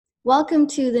Welcome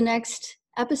to the next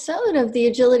episode of the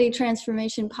Agility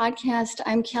Transformation Podcast.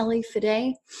 I'm Kelly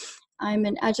Fide. I'm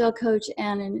an Agile coach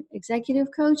and an executive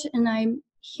coach, and I'm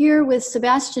here with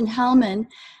Sebastian Hellman,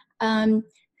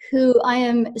 who I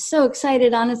am so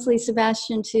excited, honestly,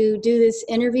 Sebastian, to do this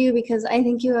interview because I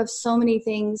think you have so many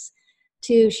things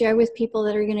to share with people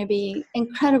that are going to be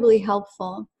incredibly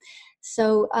helpful.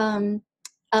 So,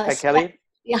 Hi, Kelly.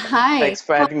 yeah, hi. Thanks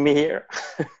for having me here.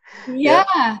 Yeah.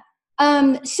 Yeah.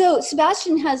 So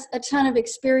Sebastian has a ton of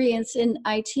experience in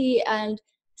IT and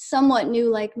somewhat new,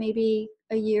 like maybe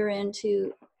a year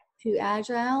into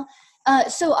Agile.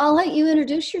 So I'll let you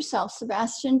introduce yourself,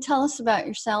 Sebastian. Tell us about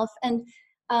yourself, and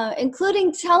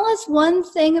including tell us one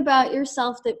thing about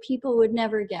yourself that people would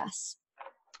never guess.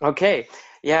 Okay.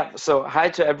 Yeah. So, hi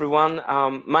to everyone.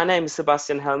 My name is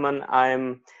Sebastian Hellmann.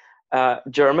 I'm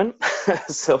German,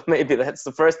 so maybe that's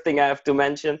the first thing I have to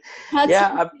mention. Herzlich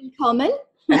Yeah. willkommen.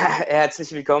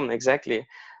 Herzlich willkommen. Exactly.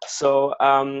 So,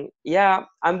 yeah,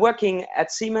 I'm working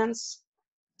at Siemens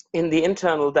in the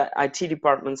internal IT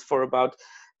departments for about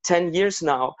 10 years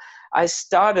now. I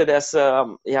started as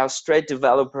a straight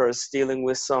developer, dealing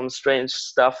with some strange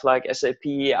stuff like SAP,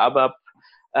 ABAP,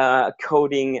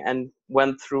 coding, and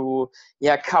went through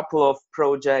a couple of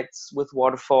projects with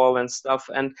waterfall and stuff.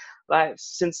 And like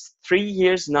since 3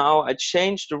 years now, I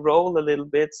changed the role a little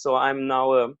bit, so I'm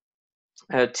now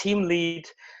a team lead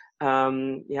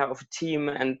of a team.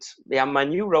 And my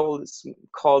new role is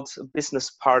called business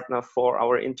partner for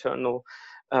our internal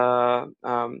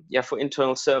for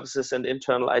internal services and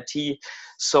internal IT.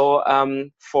 So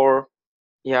for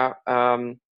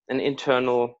an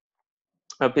internal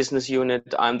business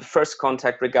unit, I'm the first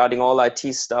contact regarding all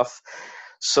IT stuff.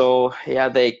 So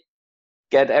they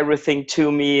get everything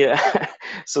to me.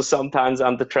 So sometimes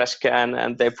I'm the trash can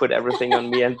and they put everything on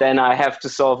me, and then I have to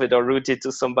solve it or route it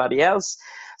to somebody else.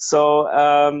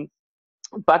 So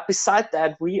but beside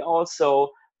that, we also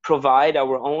provide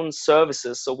our own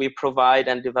services. So we provide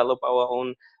and develop our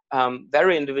own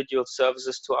very individual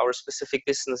services to our specific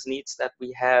business needs that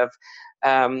we have.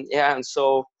 And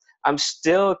so I'm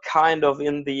still kind of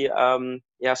in the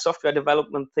software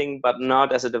development thing, but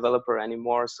not as a developer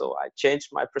anymore. So I changed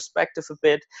my perspective a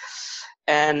bit.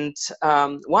 And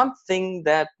one thing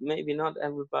that maybe not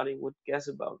everybody would guess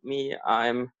about me,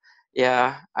 I'm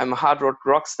a hard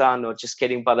rock star. No, just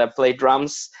kidding. But I play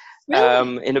drums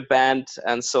Really? in a band,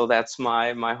 and so that's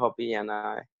my hobby. And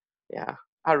I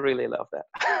really love that.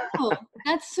 Oh,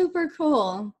 that's super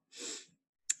cool.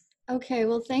 Okay,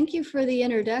 well, thank you for the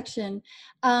introduction.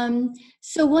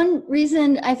 So one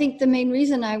reason, I think the main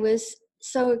reason I was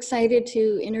so excited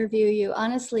to interview you,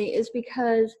 honestly, is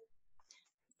because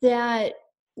that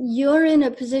you're in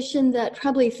a position that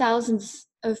probably thousands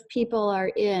of people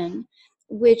are in,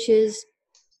 which is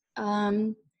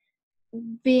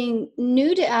being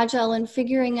new to Agile and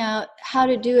figuring out how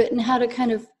to do it and how to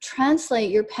kind of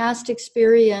translate your past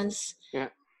experience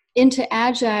into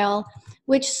Agile,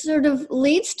 which sort of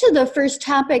leads to the first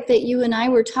topic that you and I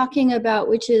were talking about,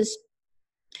 which is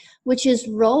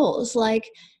roles. Like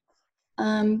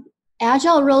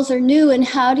Agile roles are new, and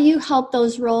how do you help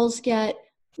those roles get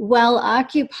well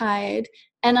occupied?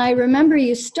 And I remember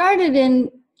you started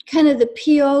in kind of the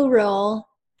PO role,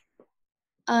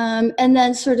 and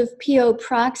then sort of PO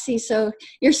proxy. So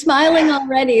you're smiling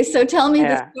already. So tell me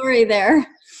the story there.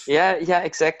 Yeah,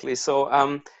 exactly.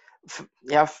 So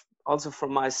also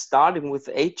from my starting with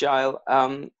Agile,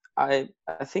 I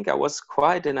think I was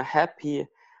quite in a happy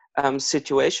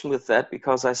situation with that,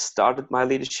 because I started my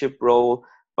leadership role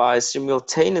by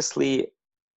simultaneously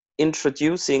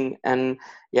introducing and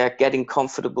getting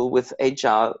comfortable with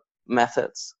Agile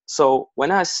methods. So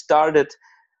when I started,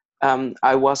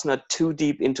 I was not too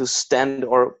deep into stand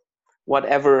or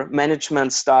whatever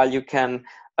management style you can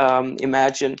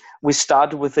imagine. We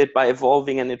started with it by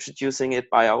evolving and introducing it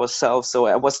by ourselves. So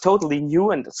I was totally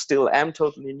new, and still am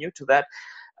totally new to that.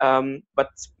 But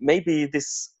maybe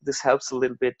this helps a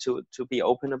little bit to be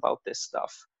open about this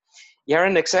stuff. Yeah,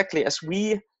 and exactly as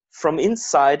we from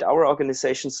inside our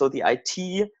organization, so the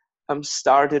IT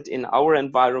started in our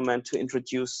environment to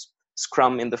introduce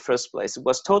Scrum in the first place. It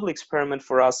was total experiment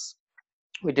for us.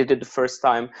 We did it the first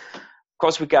time. Of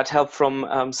course, we got help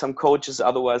from some coaches.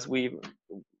 Otherwise, we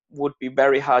would be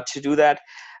very hard to do that.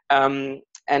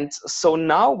 And so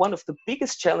now one of the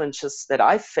biggest challenges that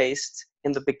I faced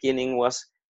in the beginning was,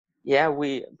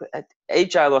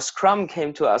 Agile or Scrum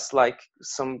came to us like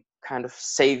some kind of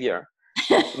savior.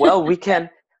 Well, we can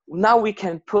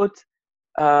put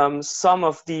some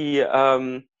of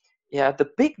the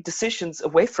big decisions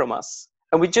away from us,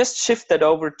 And we just shift that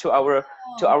over to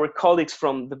Oh. our colleagues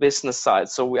from the business side.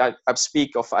 So I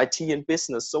speak of IT and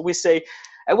business. So we say,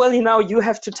 well, you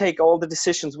have to take all the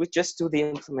decisions. We just do the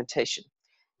implementation.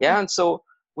 Yeah. And so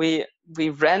we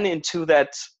ran into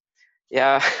that,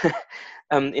 yeah,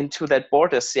 into that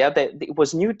borders. Yeah, it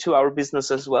was new to our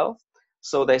business as well.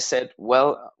 So they said,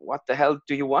 well, what the hell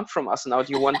do you want from us now?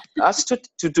 Do you want us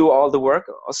to do all the work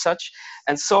or such?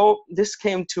 And so this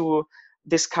came to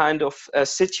this kind of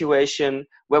situation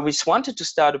where we wanted to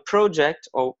start a project,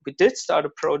 or we did start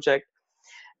a project,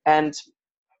 and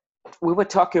we were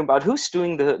talking about who's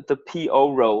doing the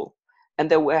PO role. And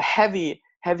there were heavy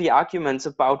arguments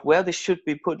about where this should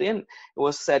be put in. It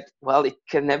was said, well, it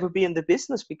can never be in the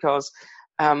business because,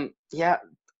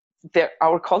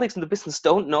 our colleagues in the business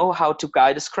don't know how to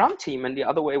guide a Scrum team. And the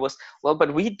other way was, well,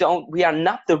 but we are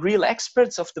not the real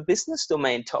experts of the business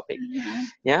domain topic. Mm-hmm.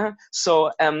 Yeah.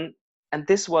 So, and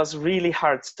this was really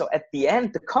hard. So at the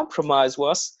end, the compromise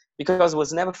was, because it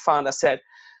was never found, I said,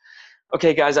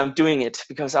 okay, guys, I'm doing it,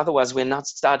 because otherwise we're not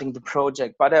starting the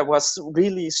project. But I was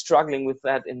really struggling with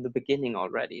that in the beginning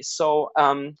already. So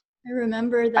I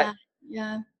remember that.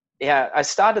 I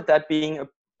started that being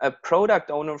a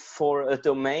product owner for a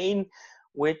domain,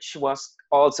 which was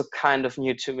also kind of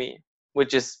new to me,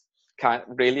 which is kind of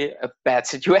really a bad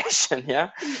situation.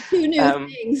 Yeah. Two new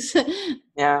things.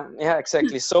 Yeah,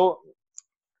 exactly. So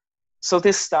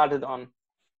this started on,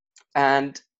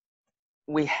 and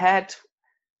we had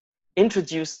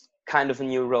introduced kind of a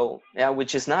new role,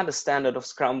 which is not a standard of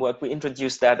Scrum work. We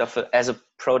introduced that as a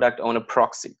product owner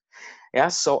proxy. Yeah,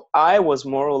 so I was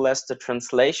more or less the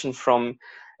translation from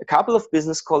a couple of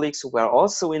business colleagues who were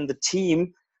also in the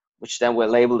team, which then were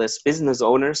labeled as business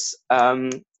owners,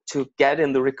 to get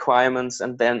in the requirements,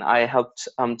 and then I helped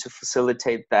to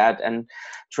facilitate that and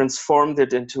transformed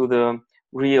it into the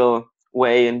real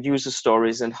way and user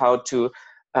stories and how to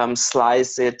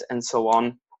slice it and so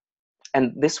on.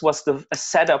 And this was a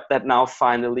setup that now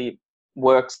finally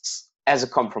works as a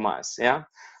compromise. Yeah.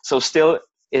 So still,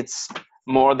 it's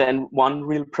more than one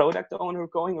real product owner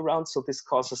going around. So this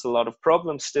causes a lot of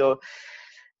problems still.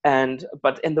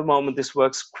 But in the moment, this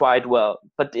works quite well.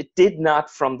 But it did not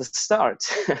from the start,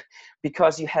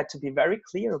 because you had to be very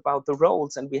clear about the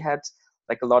roles. And we had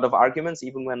like a lot of arguments,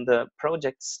 even when the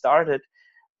project started.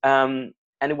 And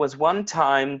it was one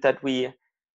time that we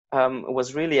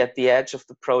was really at the edge of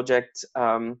the project.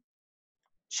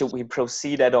 Should we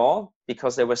proceed at all?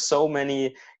 Because there were so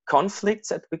many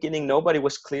conflicts at the beginning. Nobody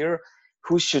was clear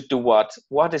who should do what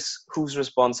is whose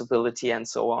responsibility, and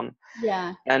so on.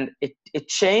 Yeah. And it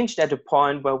changed at a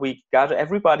point where we got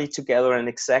everybody together and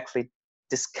exactly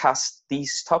discussed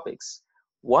these topics.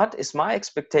 What is my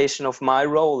expectation of my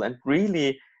role? And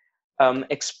really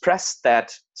expressed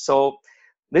that. So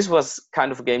this was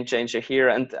kind of a game changer here.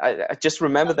 And I just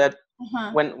remember that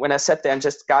when I sat there and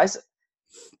just, guys,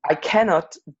 I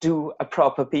cannot do a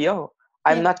proper PO.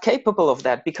 I'm not capable of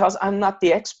that because I'm not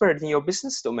the expert in your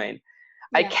business domain.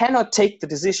 I cannot take the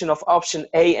decision of option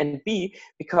A and B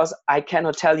because I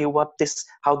cannot tell you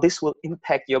how this will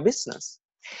impact your business.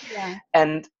 Yeah.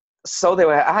 And so they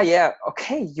were,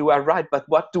 okay, you are right, but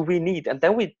what do we need? And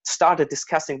then we started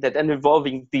discussing that and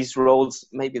evolving these roles.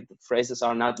 Maybe the phrases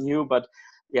are not new, but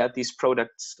these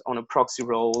products on a proxy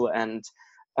role and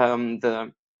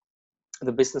the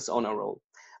business owner role.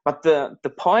 But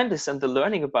the point is, and the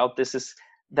learning about this is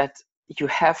that you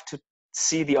have to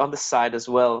see the other side as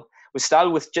well. We started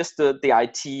with just the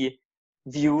IT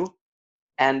view,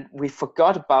 and we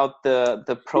forgot about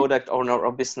the product owner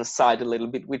or business side a little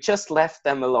bit. We just left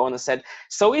them alone and said,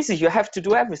 so easy, you have to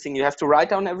do everything. You have to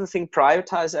write down everything,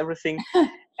 prioritize everything.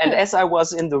 And as I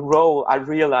was in the role, I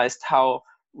realized how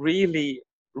really,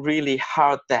 really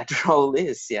hard that role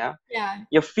is. Yeah.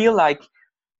 You feel like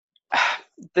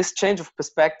this change of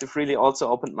perspective really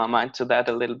also opened my mind to that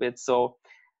a little bit. So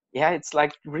it's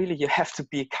like really you have to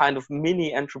be kind of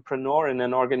mini entrepreneur in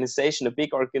an organization, a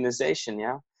big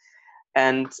organization.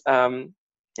 And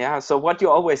so what you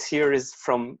always hear is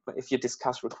from, if you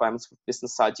discuss requirements with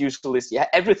business side, usually is,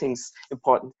 everything's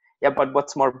important. But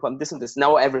what's more important, this and this?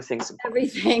 No, everything's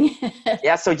important. Everything.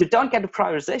 So you don't get a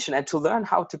prioritization. And to learn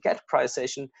how to get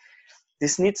prioritization,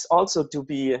 this needs also to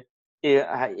be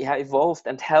evolved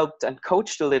and helped and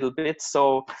coached a little bit.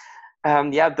 So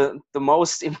the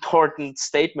most important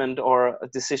statement or a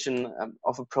decision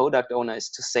of a product owner is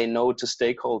to say no to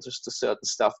stakeholders to certain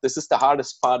stuff. This is the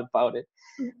hardest part about it,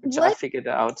 which I figured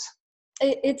out.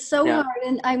 It's so hard.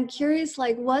 And I'm curious,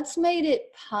 like, what's made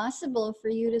it possible for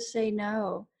you to say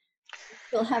no?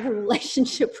 Still have a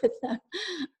relationship with them?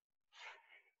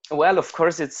 Well, of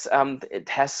course, it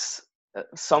has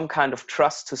some kind of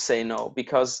trust to say no,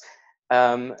 because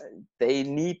they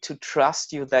need to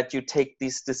trust you that you take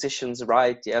these decisions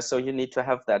right. Yeah, so you need to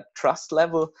have that trust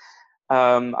level.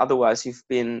 Otherwise, you've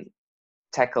been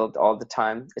tackled all the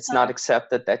time. It's not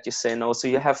accepted that you say no. So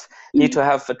you need to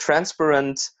have a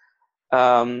transparent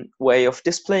way of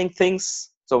displaying things.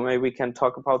 So maybe we can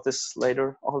talk about this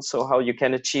later also, how you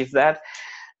can achieve that.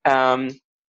 And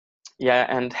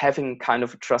having kind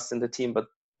of a trust in the team, but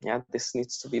this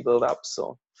needs to be built up.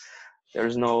 So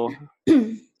there's no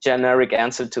generic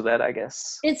answer to that, I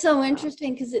guess. It's so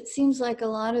interesting because it seems like a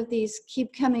lot of these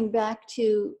keep coming back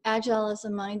to Agile as a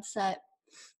mindset.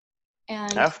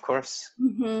 And of course.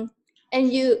 Mm-hmm.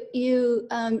 And you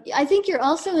I think you're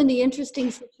also in the interesting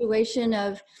situation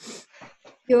of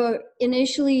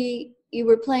you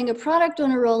were playing a product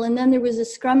owner role, and then there was a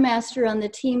Scrum Master on the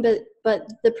team, but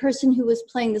the person who was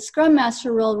playing the Scrum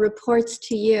Master role reports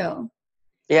to you.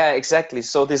 Yeah, exactly.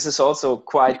 So this is also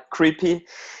quite creepy.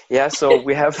 Yeah, so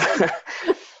we have,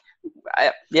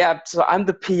 so I'm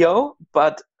the PO,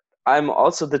 but I'm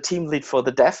also the team lead for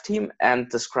the dev team,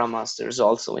 and the Scrum Master is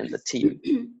also in the team.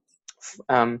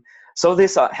 So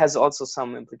this has also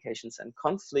some implications and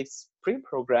conflicts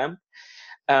pre-programmed.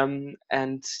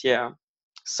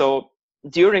 So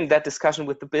during that discussion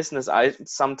with the business, I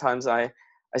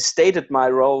stated my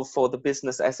role for the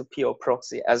business as a PO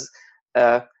proxy, as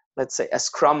let's say a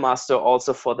Scrum Master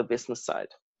also for the business side.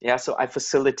 Yeah, so I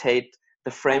facilitate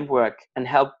the framework and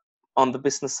help on the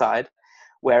business side,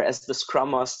 whereas the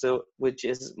Scrum Master, which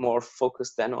is more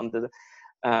focused then on the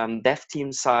dev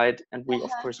team side, and we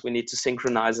of course we need to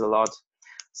synchronize a lot.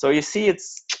 So you see,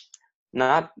 it's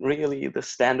not really the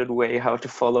standard way how to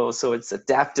follow. So it's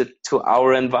adapted to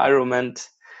our environment,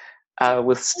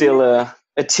 with still a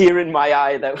tear in my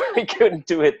eye that we couldn't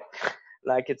do it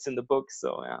like it's in the book.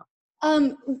 So yeah.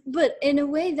 But in a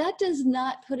way that does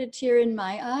not put a tear in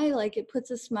my eye, like it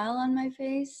puts a smile on my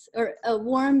face or a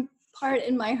warm part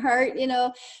in my heart,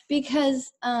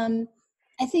 because I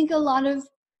think a lot of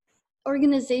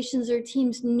organizations or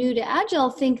teams new to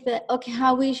Agile think that, okay,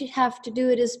 how we should have to do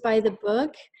it is by the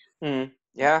book.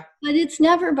 Yeah. But it's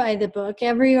never by the book.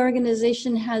 Every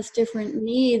organization has different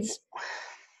needs.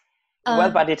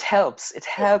 Well, but it helps. It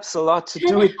helps a lot to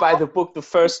do it by the book the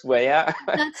first way. Yeah.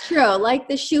 That's true. Like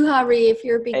the shuhari, if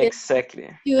you're beginning, exactly.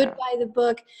 do it by the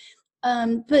book.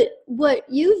 But what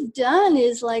you've done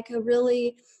is like a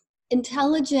really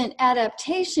intelligent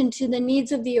adaptation to the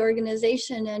needs of the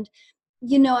organization. And,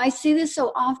 I see this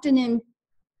so often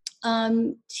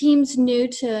in teams new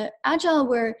to Agile,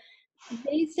 where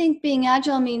they think being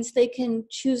Agile means they can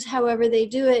choose however they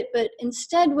do it. But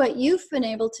instead, what you've been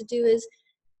able to do is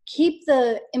keep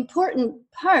the important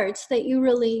parts that you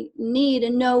really need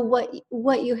and know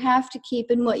what you have to keep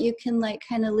and what you can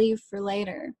kind of leave for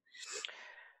later.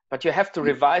 But you have to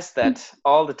revise that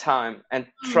all the time and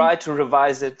try to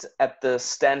revise it at the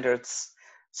standards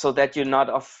so that you're not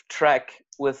off track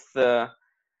with the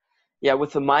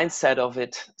mindset of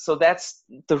it. So that's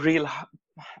the real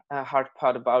hard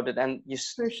part about it. And you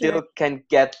still can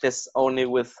get this only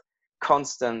with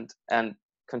constant and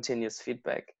continuous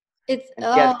feedback.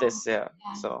 Get this. Yeah.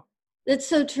 So that's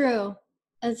so true.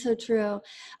 That's so true.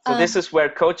 So this is where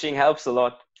coaching helps a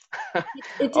lot.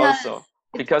 It does. Also.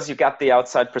 Because you got the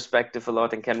outside perspective a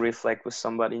lot and can reflect with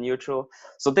somebody neutral.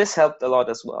 So this helped a lot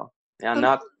as well. Yeah,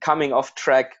 not coming off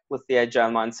track with the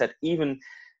agile mindset, even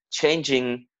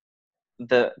changing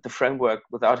the framework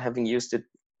without having used it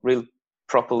real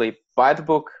properly by the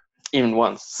book even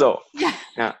once. So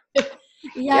yeah.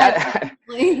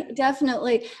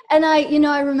 Definitely. And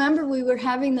I remember we were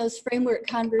having those framework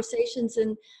conversations,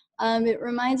 and it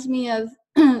reminds me of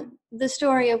the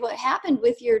story of what happened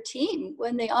with your team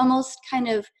when they almost kind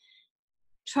of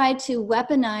tried to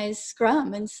weaponize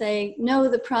Scrum and say, no,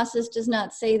 the process does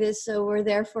not say this, so we're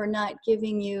therefore not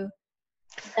giving you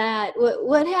that.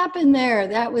 What happened there?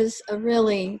 That was a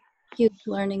really huge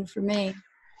learning for me.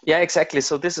 Yeah, exactly.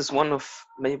 So this is one of,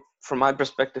 maybe from my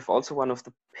perspective, also one of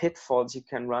the pitfalls you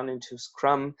can run into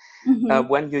Scrum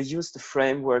when you use the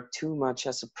framework too much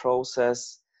as a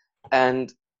process,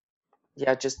 and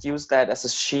just use that as a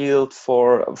shield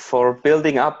for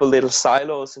building up a little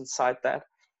silos inside that.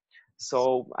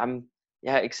 So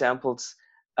examples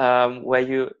where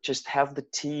you just have the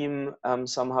team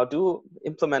somehow do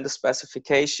implement a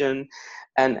specification,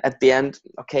 and at the end,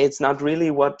 okay, it's not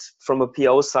really what, from a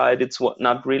PO side, it's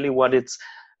not really what it's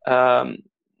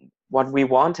what we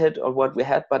wanted or what we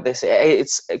had, but they say, hey,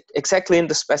 it's exactly in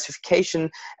the specification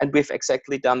and we've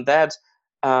exactly done that.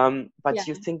 But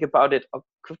you think about it,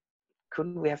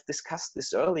 couldn't we have discussed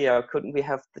this earlier? Couldn't we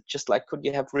have could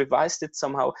you have revised it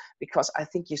somehow? Because I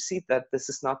think you see that this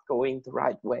is not going the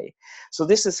right way. So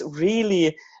this is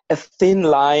really a thin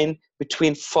line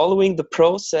between following the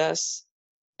process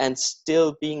and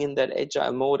still being in that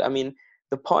agile mode. I mean,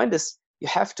 the point is you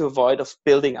have to avoid of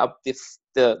building up the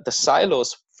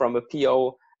silos from a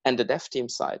PO and the dev team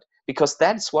side, because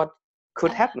that's what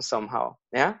could happen somehow.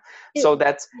 Yeah. So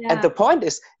that's, and the point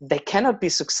is they cannot be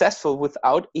successful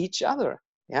without each other.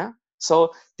 Yeah.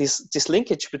 So this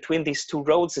linkage between these two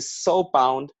roles is so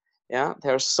bound. Yeah.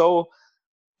 There are so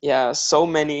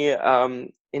many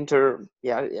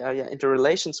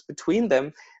interrelations between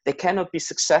them. They cannot be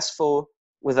successful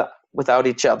without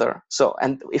each other. So,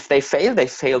 and if they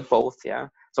fail both. Yeah.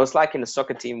 So it's like in a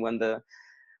soccer team when the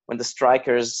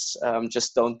strikers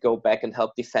just don't go back and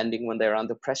help defending when they're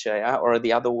under pressure, yeah, or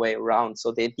the other way around.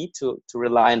 So they need to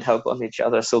rely and help on each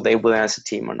other so they win as a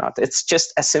team or not. It's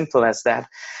just as simple as that.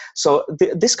 So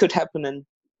this could happen, and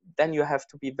then you have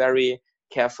to be very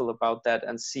careful about that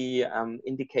and see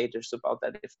indicators about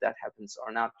that if that happens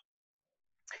or not.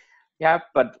 Yeah,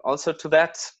 but also to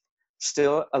that,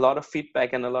 still a lot of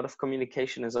feedback and a lot of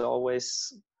communication is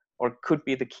always, or could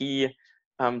be, the key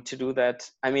to do that.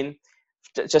 I mean,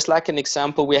 just like an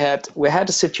example, we had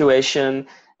a situation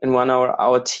in one of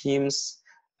our teams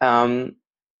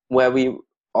where we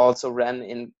also ran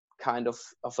in kind of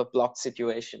a blocked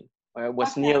situation where it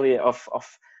was nearly of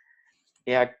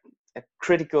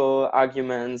critical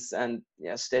arguments and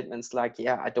statements like,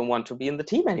 I don't want to be in the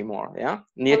team anymore,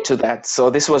 near to that. So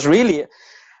this was really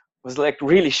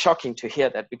shocking to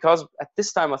hear that, because at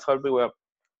this time I thought we were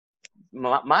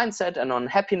mindset and on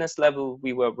happiness level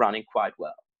we were running quite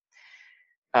well.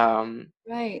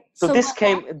 Right. So this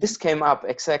came up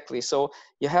exactly. So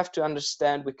you have to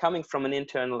understand, we're coming from an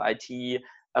internal IT.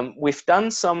 We've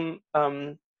done some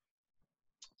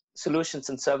solutions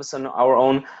and service on our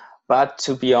own, but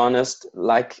to be honest,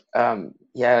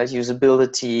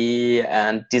 usability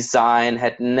and design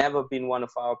had never been one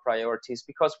of our priorities,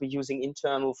 because we're using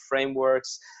internal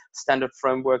frameworks, standard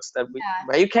frameworks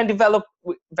where you can develop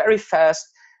very fast,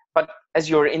 but as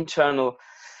your internal,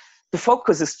 the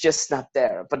focus is just not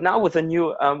there. But now with a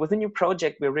new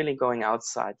project, we're really going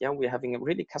outside. Yeah, we're having a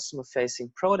really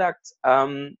customer-facing product,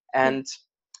 and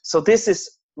so this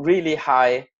is really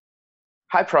high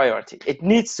priority. It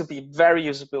needs to be very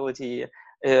usability,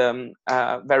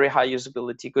 very high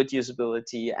usability, good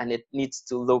usability, and it needs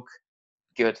to look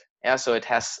good. Yeah, so it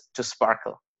has to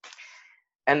sparkle.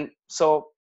 And so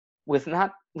we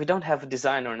don't have a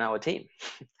designer in our team,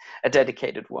 a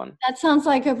dedicated one. That sounds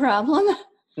like a problem.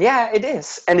 Yeah, it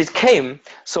is. And it came.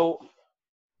 So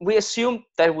we assumed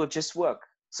that it would just work.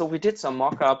 So we did some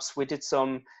mock-ups, we did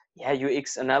some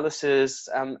UX analysis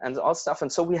and all stuff.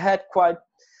 And so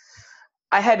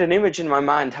I had an image in my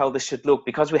mind how this should look,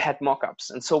 because we had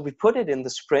mock-ups. And so we put it in the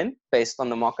sprint based on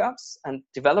the mock-ups, and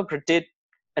developer did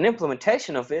an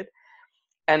implementation of it,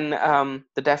 and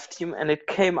the dev team, and it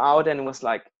came out and it was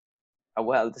like, oh,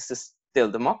 well, this is still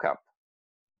the mock-up.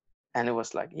 And it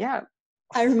was like,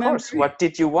 of course, what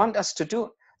did you want us to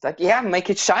do? Like, make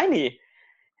it shiny.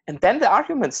 And then the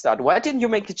arguments start. Why didn't you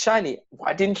make it shiny?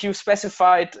 Why didn't you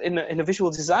specify it in a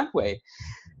visual design way?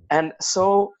 And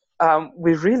so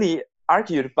we really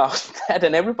argued about that,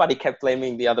 and everybody kept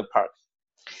blaming the other part.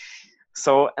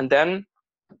 So, and then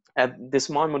at this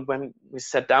moment when we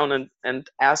sat down and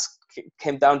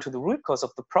came down to the root cause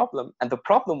of the problem, and the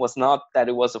problem was not that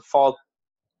it was a fault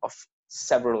of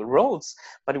several roles,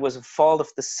 but it was a fault of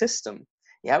the system.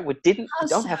 Yeah, we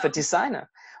don't have a designer.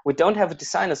 We don't have a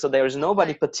designer, so there is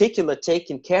nobody particular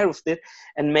taking care of it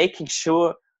and making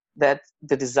sure that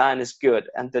the design is good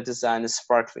and the design is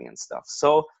sparkling and stuff.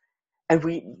 So, and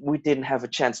we didn't have a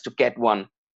chance to get one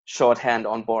shorthand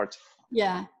on board.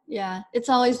 Yeah. It's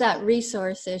always that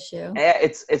resource issue. Yeah,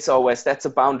 it's always, that's a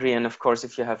boundary. And of course,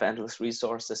 if you have endless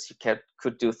resources, you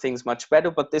could do things much better.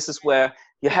 But this is where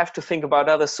you have to think about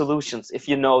other solutions if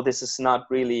you know this is not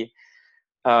really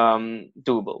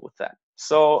doable with that.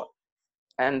 So,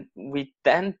 and we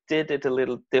then did it a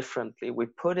little differently. We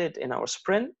put it in our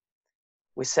sprint.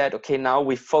 We said, okay, now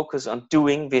we focus on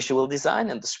doing visual design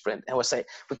in the sprint. And we say,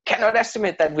 we cannot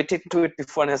estimate that, we didn't do it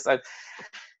before. And it's like,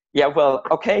 yeah, well,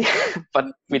 okay, but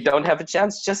we don't have a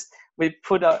chance. Just we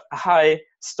put a high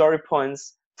story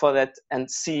points for that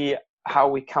and see how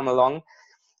we come along.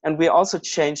 And we also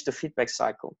changed the feedback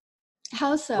cycle.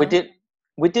 How so?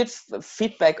 We did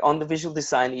feedback on the visual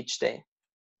design each day.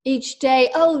 Each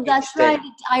day. Oh, that's right.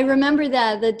 I remember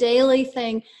that, the daily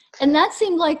thing. And that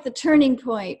seemed like the turning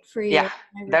point for you. Yeah,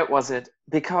 that was it.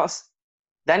 Because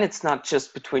then it's not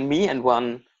just between me and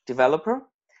one developer.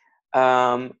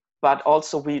 but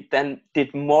also we then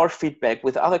did more feedback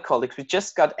with other colleagues. We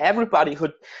just got everybody who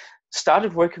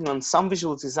started working on some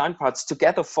visual design parts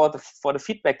together for the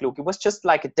feedback loop. It was just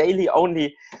like a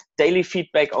daily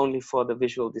feedback only for the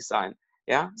visual design.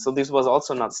 Yeah, so this was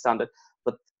also not standard,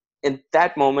 but in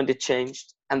that moment it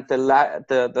changed. And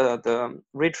the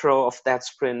retro of that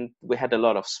sprint, we had a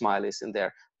lot of smileys in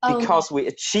there because we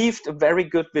achieved a very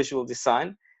good visual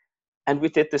design, and we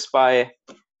did this by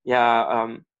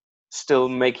still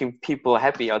making people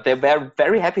happy. Or they were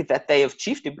very happy that they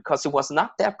achieved it because it was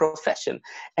not their profession,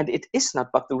 and it is not,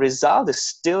 but the result is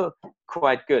still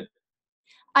quite good.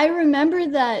 I remember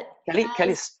that.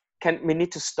 Kelly, we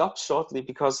need to stop shortly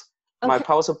because my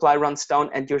power supply runs down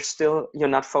and you're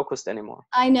not focused anymore.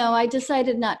 I know, I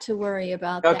decided not to worry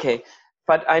about that. Okay,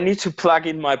 but I need to plug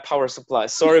in my power supply.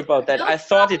 Sorry about that. I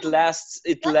thought it lasts,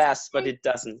 but it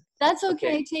doesn't. That's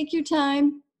okay. Take your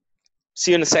time.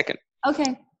 See you in a second.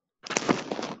 Okay.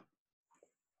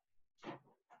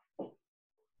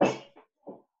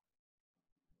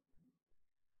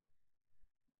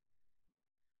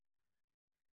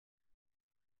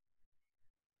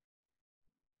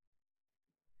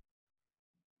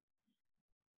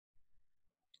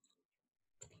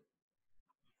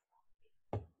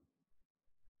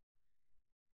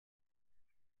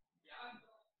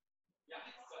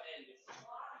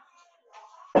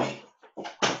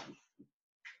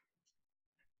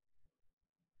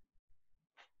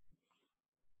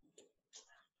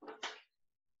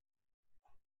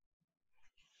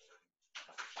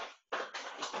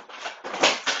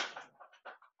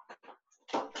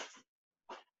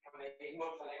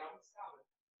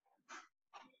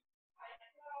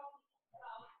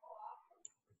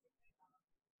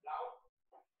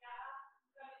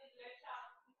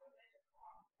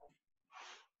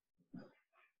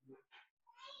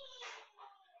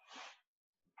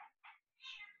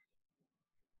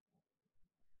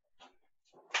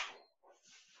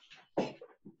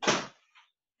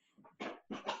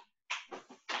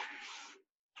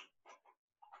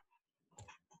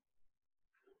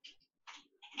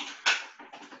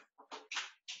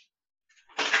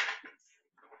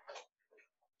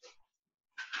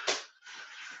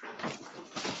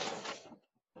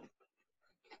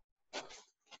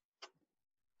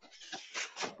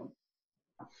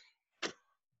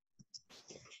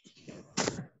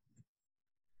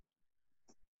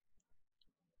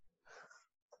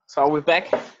 So are we back?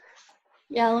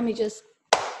 Yeah, let me just.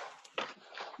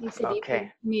 Makes it easy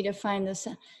for me to find the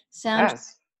sound.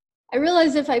 Yes. I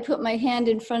realize if I put my hand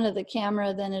in front of the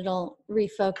camera, then it'll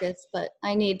refocus, but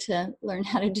I need to learn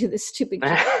how to do this stupid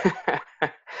camera.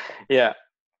 Yeah.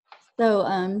 So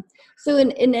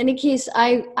in any case,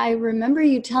 I remember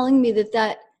you telling me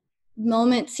that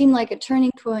moment seemed like a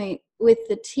turning point with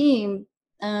the team,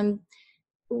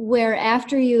 where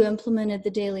after you implemented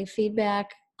the daily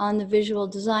feedback on the visual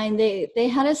design, they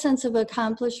had a sense of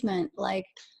accomplishment. Like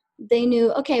they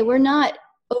knew, okay, we're not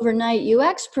overnight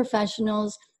UX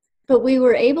professionals, but we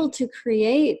were able to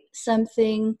create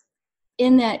something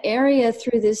in that area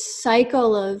through this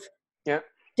cycle of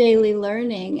daily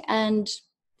learning. And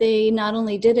they not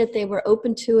only did it, they were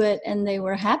open to it and they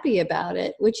were happy about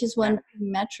it, which is one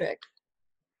metric.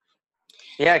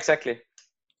 Yeah, exactly.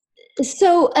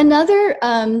 So another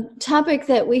topic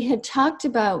that we had talked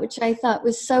about, which I thought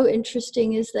was so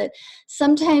interesting, is that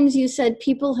sometimes you said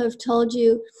people have told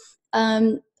you,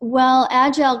 well,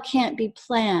 Agile can't be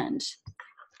planned.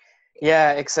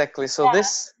 Yeah, exactly. So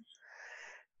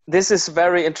this is a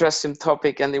very interesting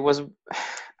topic, and I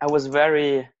was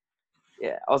very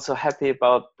also happy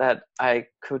about that. I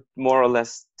could more or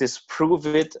less disprove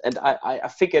it, and I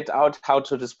figured out how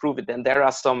to disprove it. And there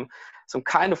are some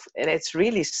kind of, and it's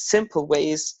really simple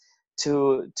ways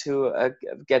to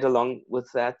get along with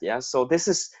that. Yeah. So this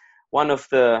is one of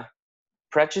the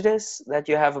prejudice that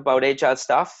you have about agile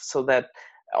stuff, so that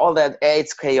all that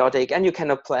it's chaotic and you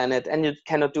cannot plan it and you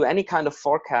cannot do any kind of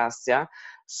forecasts. Yeah.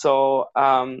 So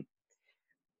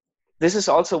this is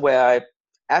also where I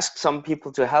asked some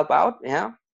people to help out.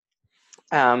 Yeah.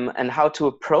 And how to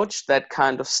approach that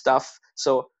kind of stuff.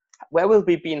 So where will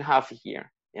we be in half a year?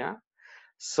 Yeah.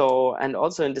 So, and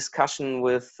also in discussion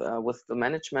with the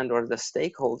management or the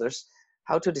stakeholders,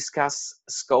 how to discuss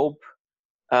scope,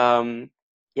 in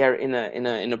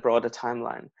a broader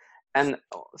timeline. And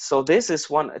so this is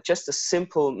just a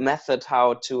simple method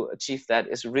how to achieve that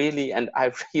is really, and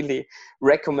I really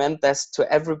recommend this to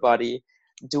everybody,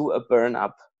 do a burn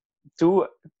up. Do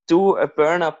a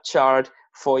burn up chart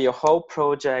for your whole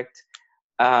project,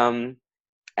 and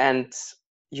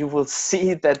you will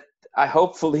see that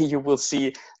hopefully you will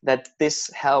see that this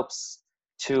helps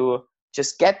to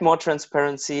just get more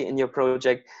transparency in your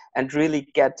project and really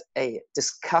get a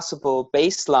discussable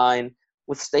baseline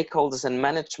with stakeholders and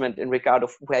management in regard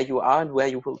of where you are and where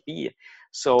you will be.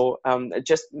 So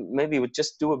just maybe we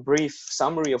just do a brief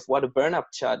summary of what a burn-up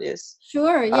chart is.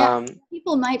 Sure, yeah.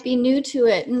 People might be new to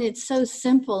it, and it's so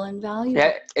simple and valuable.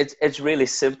 Yeah, it's really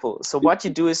simple. So what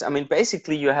you do is, I mean,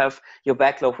 basically you have your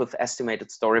backlog with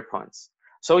estimated story points.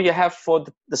 So you have for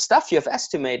the stuff you have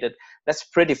estimated, that's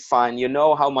pretty fine. You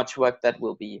know how much work that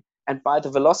will be. And by the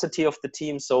velocity of the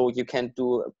team, so you can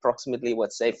do approximately,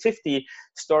 let's say, 50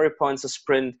 story points a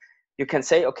sprint. You can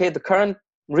say, okay, the current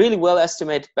really well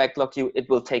estimated backlog, it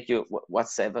will take you,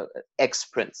 whatever, X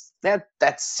sprints.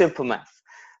 That's simple math.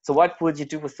 So what would you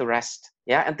do with the rest?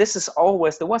 Yeah, and this is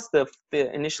always, there was the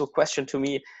initial question to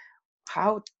me,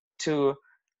 how to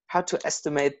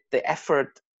estimate the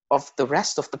effort of the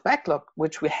rest of the backlog,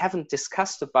 which we haven't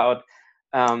discussed about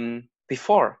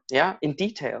before, yeah, in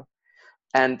detail.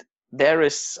 And there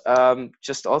is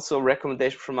just also a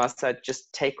recommendation from our side,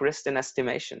 just take risk in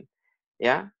estimation,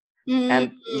 yeah.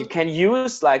 And you can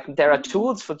use, like, there are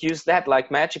tools for use that,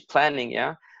 like magic planning,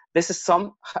 yeah. This is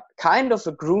some kind of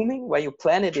a grooming where you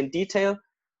plan it in detail,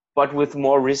 but with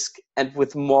more risk and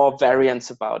with more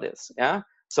variance about it, yeah.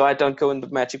 So I don't go into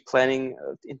magic planning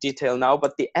in detail now,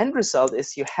 but the end result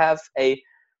is you have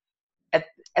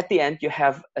at the end, you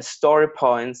have a story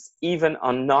points, even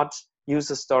on not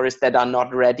user stories that are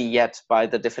not ready yet by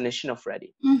the definition of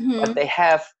ready, but they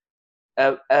have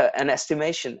an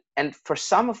estimation. And for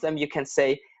some of them, you can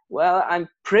say, well, I'm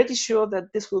pretty sure that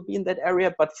this will be in that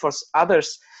area, but for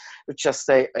others, we just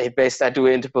say, hey, based I do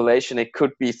interpolation, it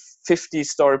could be 50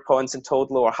 story points in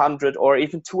total, or 100, or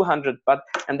even 200.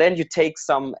 And then you take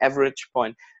some average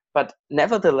point. But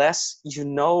nevertheless, you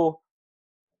know,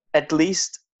 at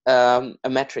least a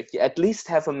metric. You at least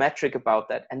have a metric about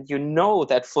that, and you know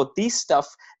that for this stuff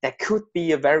there could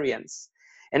be a variance.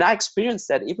 And I experienced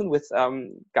that even with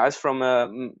guys from a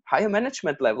higher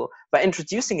management level. By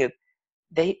introducing it,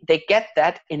 they get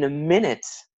that in a minute.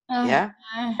 Yeah.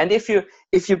 And if you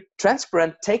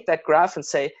transparent, take that graph and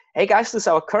say, hey guys, this is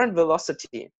our current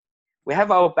velocity. We have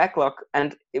our backlog,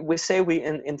 and we say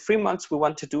in 3 months we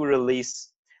want to do a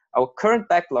release. Our current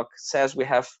backlog says we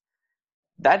have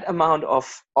that amount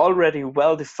of already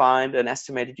well-defined and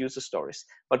estimated user stories,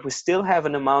 but we still have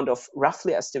an amount of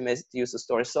roughly estimated user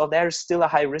stories. So there is still a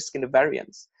high risk in the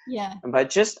variance. Yeah. And by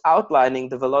just outlining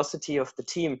the velocity of the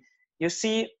team, you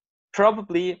see,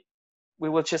 probably we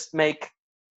will just make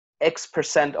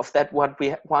X% of that what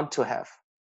we want to have.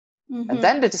 And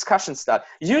then the discussions start.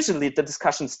 Usually the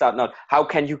discussions start not, how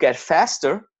can you get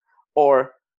faster?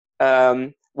 Or,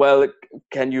 well,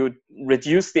 can you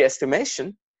reduce the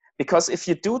estimation? Because if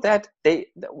you do that,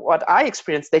 what I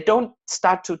experienced, they don't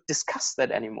start to discuss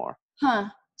that anymore.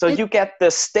 So you get the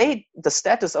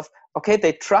status of, okay,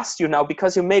 they trust you now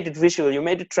because you made it visual, you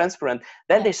made it transparent.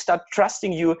 Then they start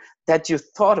trusting you that you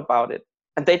thought about it.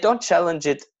 And they don't challenge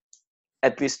it,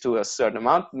 at least to a certain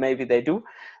amount. Maybe they do.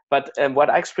 But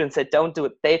what I experienced, they don't do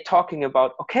it. They're talking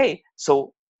about, okay,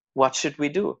 so what should we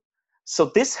do?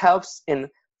 So this helps in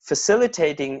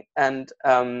facilitating and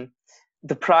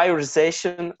the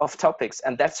prioritization of topics,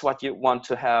 and that's what you want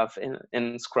to have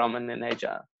in Scrum and in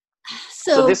Agile.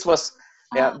 So this was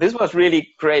this was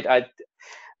really great. I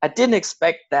didn't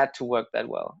expect that to work that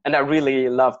well, and I really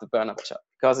love the burn-up chart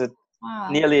because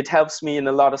it helps me in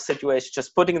a lot of situations.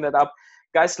 Just putting that up,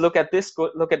 guys, look at this.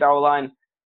 Look at our line.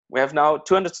 We have now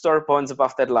 200 story points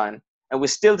above that line, and we're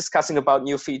still discussing about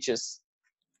new features.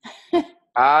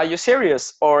 Are you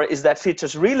serious? Or is that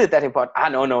features really that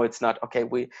important? No, it's not. Okay,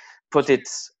 we put it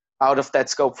out of that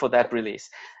scope for that release.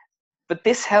 But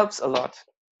this helps a lot.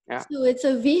 Yeah. So it's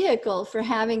a vehicle for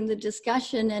having the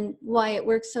discussion, and why it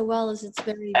works so well is it's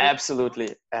very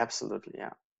absolutely,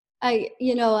 yeah.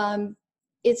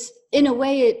 It's in a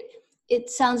way it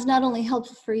sounds not only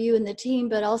helpful for you and the team,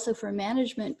 but also for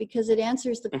management, because it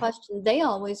answers the question they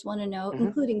always want to know,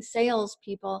 including sales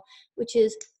people, which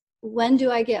is, when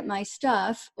do I get my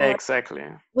stuff? Or exactly.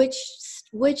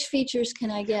 Which features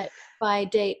can I get by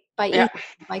date, by Easter,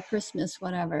 by Christmas,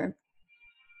 whatever.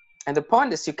 And the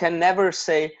point is, you can never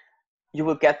say you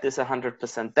will get this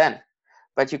 100% then,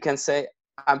 but you can say,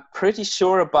 I'm pretty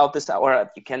sure about this, or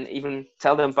you can even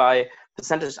tell them by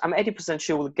percentage, I'm 80%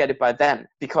 sure we'll get it by then,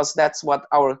 because that's what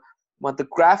the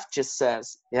graph just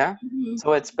says. Yeah.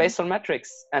 So it's based on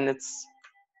metrics, and it's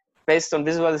based on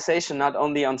visualization, not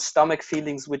only on stomach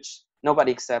feelings, which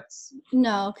nobody accepts.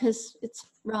 No, because it's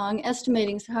wrong.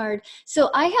 Estimating's hard.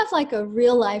 So I have like a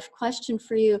real life question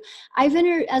for you.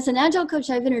 As an Agile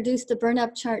coach, I've introduced the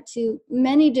burn-up chart to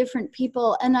many different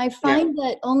people, and I find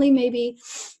that only maybe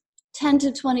 10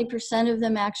 to 20% of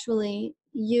them actually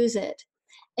use it.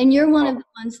 And you're one of the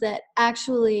ones that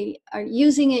actually are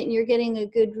using it and you're getting a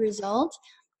good result.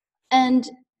 And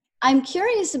I'm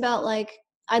curious about, like,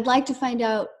 I'd like to find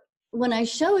out, when I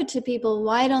show it to people,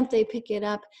 why don't they pick it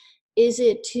up? Is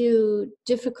it too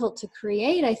difficult to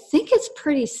create? I think it's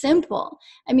pretty simple.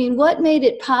 I mean, what made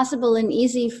it possible and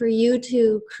easy for you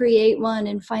to create one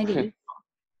and find it useful?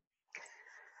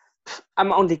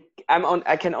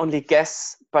 I can only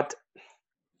guess, but,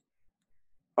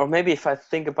 or maybe if I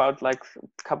think about like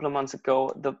a couple of months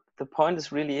ago, the point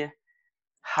is really,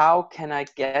 how can I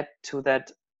get to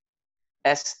that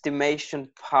estimation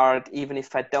part, even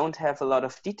if I don't have a lot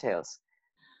of details?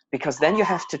 Because then you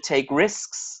have to take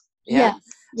risks. Yeah. So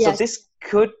Yes. this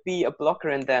could be a blocker,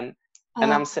 and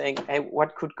I'm saying, hey,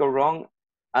 what could go wrong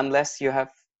unless you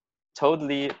have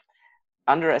totally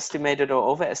underestimated or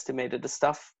overestimated the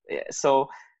stuff? So,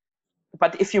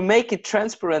 but if you make it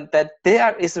transparent that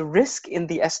there is a risk in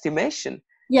the estimation,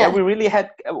 we really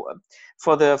had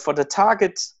for the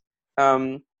target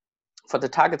for the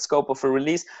target scope of a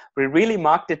release, we really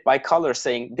marked it by color,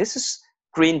 saying this is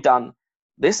green done,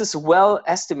 this is well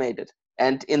estimated,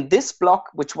 and in this block,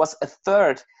 which was a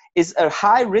third, is a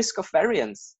high risk of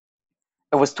variance.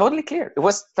 It was totally clear. It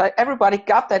was like everybody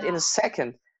got that in a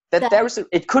second. That there is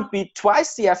it could be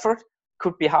twice the effort,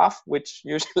 could be half, which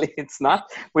usually it's not.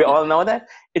 We all know that.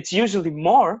 It's usually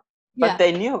more, but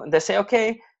they knew, and they say,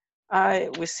 okay,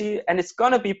 we see, and it's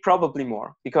gonna be probably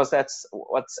more, because that's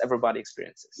what everybody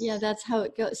experiences. Yeah, that's how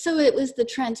it goes. So it was the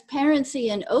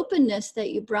transparency and openness that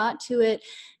you brought to it,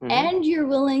 and your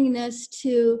willingness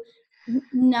to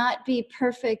not be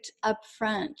perfect up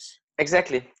front.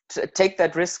 Exactly. Take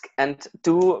that risk and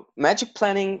do magic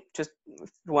planning. Just if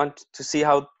you want to see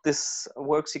how this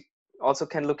works, you also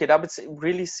can look it up. It's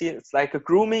like a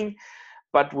grooming,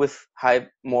 but with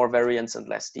more variance and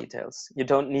less details. You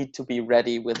don't need to be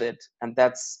ready with it, and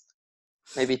that's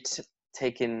maybe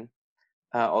taking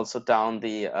also down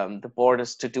the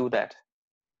borders to do that.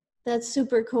 That's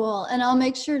super cool, and I'll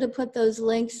make sure to put those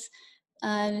links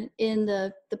in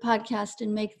the podcast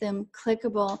and make them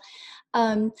clickable.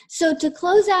 So to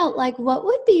close out, like, what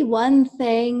would be one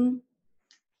thing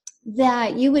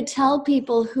that you would tell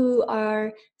people who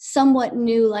are somewhat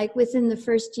new, like within the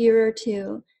first year or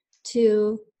two,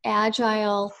 to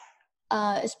Agile,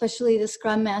 especially the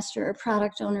Scrum Master or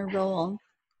Product Owner role?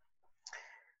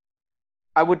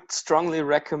 I would strongly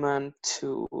recommend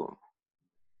to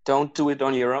don't do it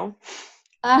on your own.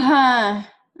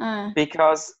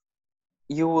 Because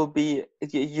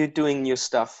you're doing new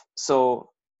stuff, so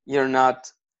you're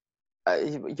not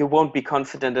you won't be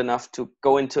confident enough to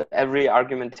go into every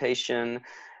argumentation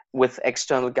with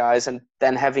external guys and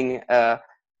then having a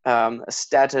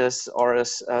status or a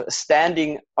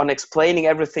standing on explaining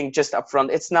everything just up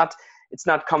front. It's not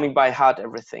coming by heart,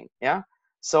 everything.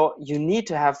 So you need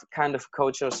to have kind of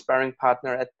coach or sparring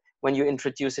partner when you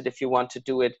introduce it. If you want to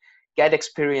do it, get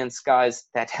experienced guys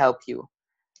that help you.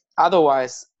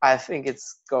 Otherwise, I think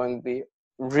it's going to be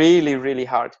really, really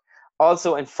hard.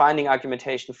 Also, in finding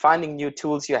argumentation, finding new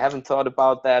tools you haven't thought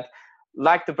about, that,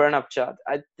 like the burn-up chart.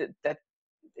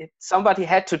 Somebody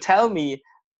had to tell me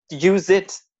to use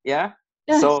it.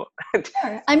 So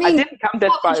sure. I mean, I didn't come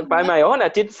that by my own. I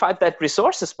didn't find that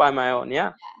resources by my own.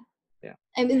 Yeah.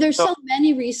 I mean, there's so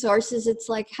many resources. It's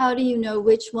like, how do you know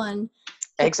which one?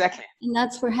 Exactly. And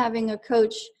that's where having a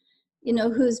coach,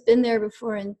 who's been there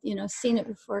before and, seen it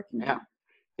before can help.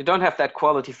 You don't have that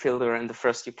quality filter in the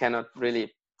first. You cannot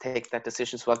really take that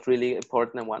decisions what's really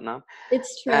important and whatnot.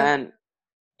 It's true. And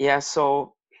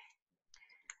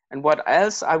and what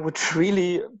else I would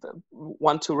really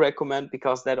want to recommend,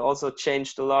 because that also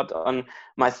changed a lot on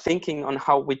my thinking on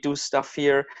how we do stuff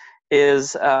here,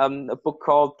 is a book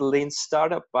called The Lean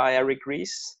Startup by Eric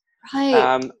Ries.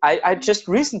 Right. I just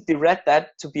recently read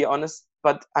that, to be honest,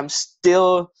 but I'm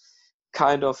still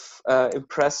kind of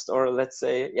impressed, or let's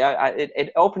say,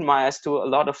 it opened my eyes to a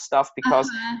lot of stuff, because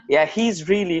he's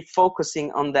really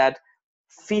focusing on that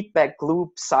feedback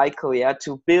loop cycle,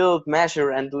 to build,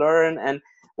 measure, and learn. And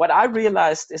what I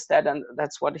realized is that, and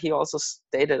that's what he also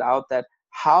stated out, that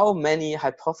how many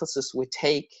hypotheses we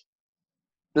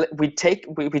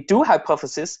do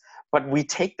hypotheses, but we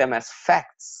take them as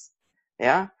facts,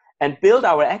 and build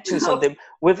our actions on them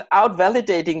without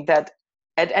validating that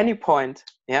at any point.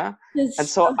 And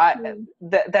so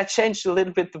that changed a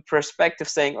little bit the perspective,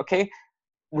 saying, okay,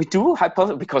 we do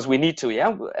hypothesis because we need to.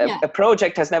 A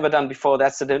project has never done before.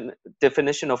 That's the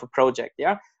definition of a project.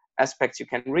 Aspects you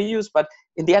can reuse, but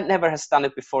in the end never has done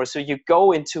it before. So you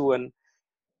go into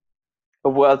a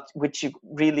world which you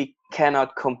really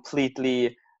cannot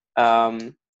completely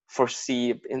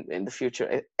foresee in the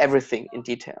future everything in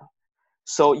detail.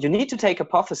 So you need to take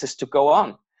hypotheses to go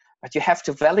on, but you have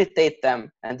to validate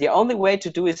them. And the only way to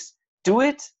do is do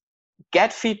it,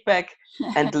 get feedback,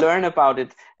 and learn about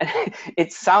it. And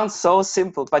it sounds so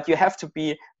simple, but you have to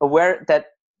be aware that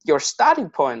your starting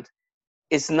point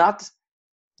is not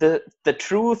the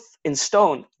truth in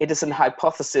stone. It is an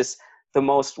hypothesis the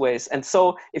most ways. And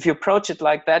so if you approach it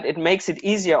like that, it makes it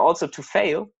easier also to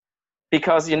fail,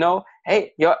 because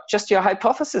hey, your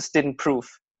hypothesis didn't prove.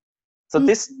 So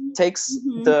this takes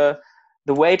the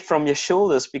weight from your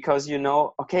shoulders, because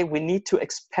okay, we need to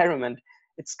experiment.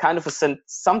 It's kind of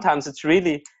sometimes it's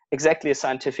really exactly a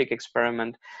scientific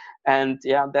experiment. And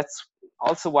yeah, that's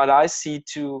also what I see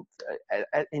too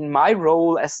in my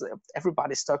role, as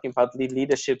everybody's talking about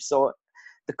leadership. So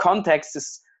the context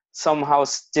is somehow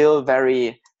still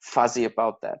very fuzzy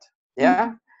about that.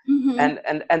 Yeah.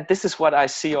 And this is what I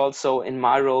see also in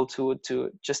my role,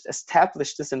 to just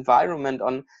establish this environment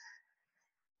on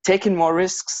taking more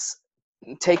risks,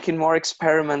 taking more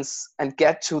experiments, and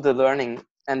get to the learning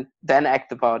and then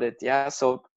act about it. Yeah.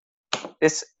 So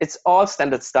it's all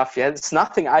standard stuff. Yeah. It's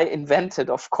nothing I invented,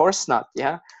 of course not.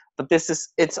 Yeah. But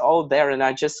it's all there. And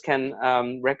I just can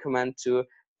recommend to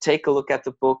take a look at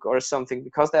the book or something,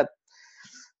 because that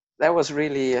was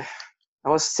really, I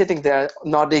was sitting there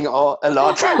nodding a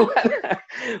lot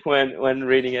when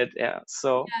reading it. Yeah.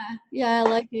 So yeah,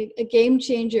 like a game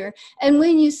changer. And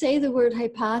when you say the word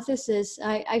hypothesis,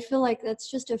 I feel like that's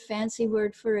just a fancy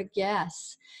word for a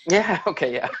guess. Yeah.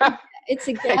 Okay. Yeah. It's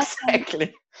a guess.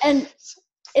 Exactly. And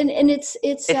it's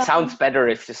it sounds better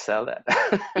if you sell that.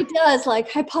 It does,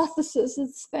 like hypothesis.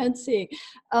 It's fancy.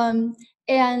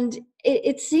 And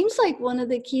it seems like one of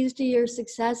the keys to your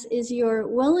success is your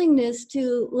willingness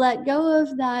to let go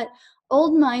of that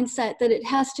old mindset that it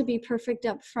has to be perfect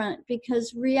up front,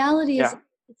 because reality is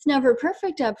it's never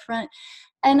perfect up front.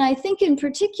 And I think in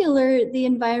particular, the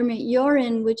environment you're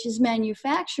in, which is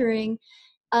manufacturing,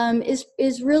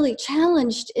 is really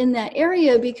challenged in that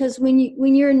area, because when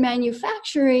you're in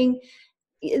manufacturing,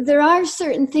 there are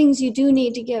certain things you do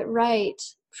need to get right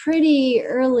pretty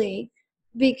early,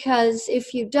 because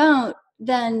if you don't,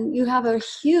 then you have a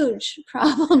huge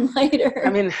problem later. I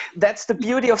mean, that's the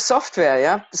beauty of software.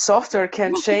 Yeah. Software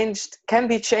can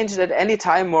be changed at any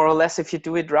time, more or less, if you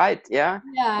do it right. Yeah.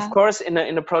 Yeah. Of course, in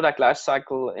a product life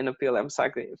cycle, in a PLM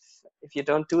cycle, if you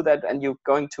don't do that and you're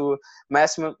going to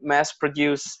mass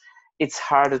produce, it's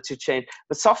harder to change.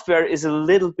 But software is a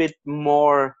little bit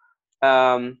more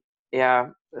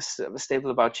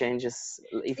stable about changes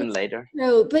even later.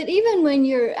 No, but even when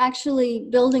you're actually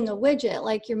building a widget,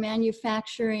 like you're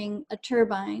manufacturing a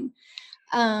turbine,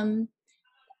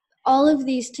 all of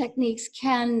these techniques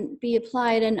can be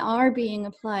applied and are being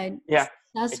applied. Yeah,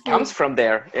 it comes from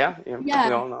there. Yeah, we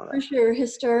all know that. For sure,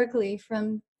 historically,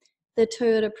 from the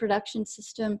Toyota production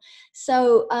system.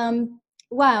 So,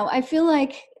 wow, I feel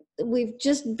like we've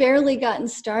just barely gotten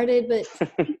started, but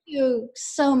thank you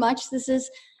so much. This is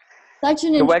such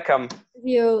an You're welcome.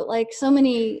 interview, like so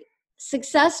many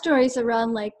success stories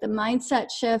around like the mindset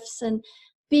shifts, and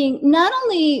being not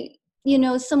only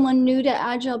someone new to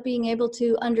Agile, being able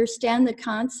to understand the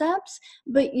concepts,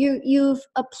 but you've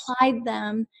applied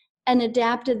them and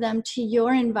adapted them to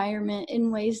your environment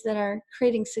in ways that are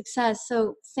creating success.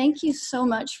 So thank you so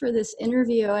much for this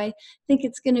interview. I think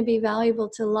it's going to be valuable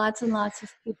to lots and lots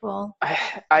of people.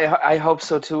 I hope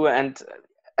so too. And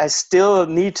I still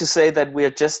need to say that we're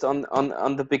just on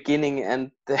the beginning, and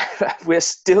we're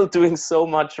still doing so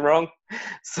much wrong.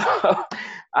 So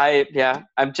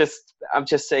I'm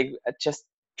just saying, just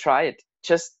try it.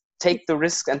 Just take the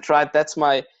risk and try it. That's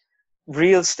my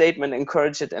real statement.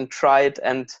 Encourage it and try it.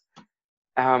 And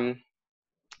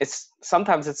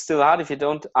sometimes it's still hard if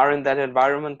you are in that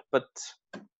environment, but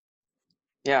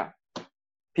yeah,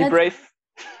 be brave.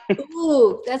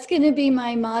 Ooh, that's going to be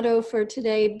my motto for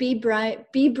today. Be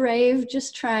brave,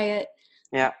 just try it.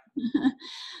 Yeah.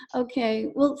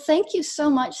 Okay. Well, thank you so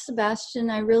much, Sebastian.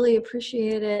 I really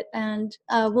appreciate it. And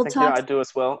we'll talk. I do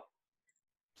as well.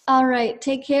 All right.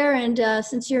 Take care. And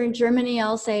since you're in Germany,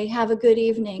 I'll say have a good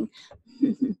evening.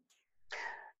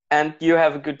 And you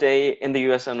have a good day in the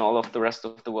US and all of the rest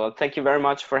of the world. Thank you very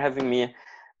much for having me.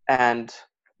 And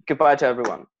goodbye to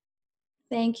everyone.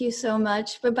 Thank you so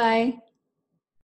much. Bye-bye.